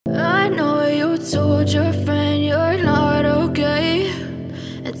told your friend you're not okay,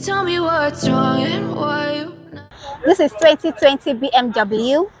 and tell me what's wrong and why you... This is 2020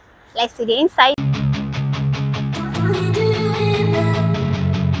 BMW. Let's see the inside.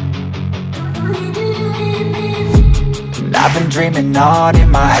 I've been dreaming on in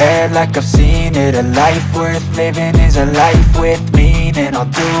my head like I've seen it. A life worth living is a life with meaning. I'll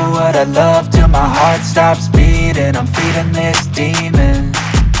do what I love till my heart stops beating. I'm feeding this demon.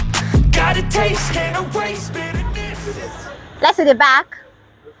 Got a taste, can't erase bitterness. Let's see the back.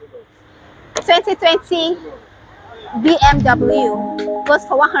 2020 BMW goes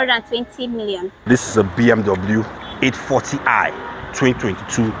for 120 million. This is a BMW 840i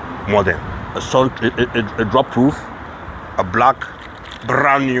 2022 model. A drop proof, a black,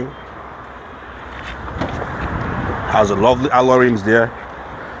 brand new. Has a lovely alloy rims there.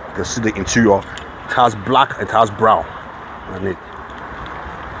 You can see the interior. It has black, it has brown on it.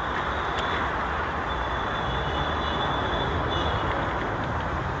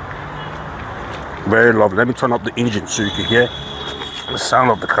 Very lovely. Let me turn up the engine so you can hear the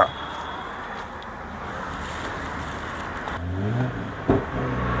sound of the car.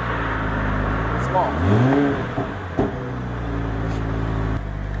 Small.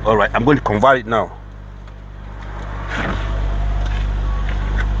 All right, I'm going to convert it now.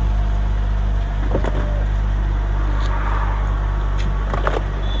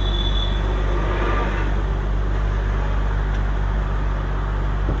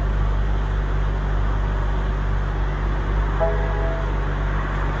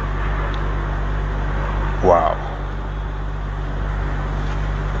 Wow.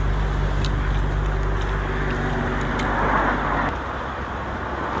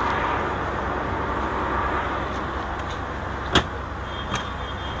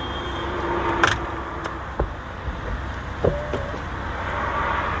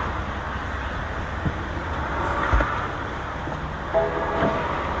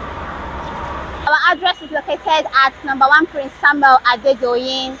 Our address is located at number 1 Prince Samuel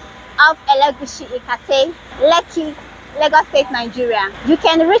Adedoyin of Elegushi Ikate, Lekki, Lagos State, Nigeria. You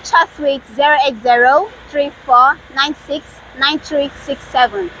can reach us with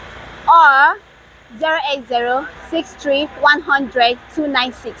 080-3496-9367 or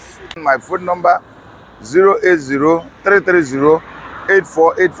 080-63-100-296. My phone number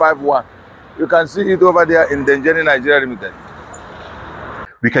 080-330-84851. You can see it over there in Denjeni, Nigeria Limited.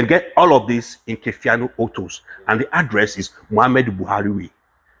 We can get all of this in Kefiano Autos, and the address is Mohammed Buhari Way,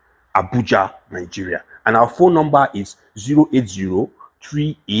 Abuja, Nigeria. And our phone number is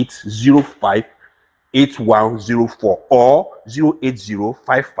 080-3805-8104 or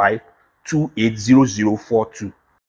 080-55-280042.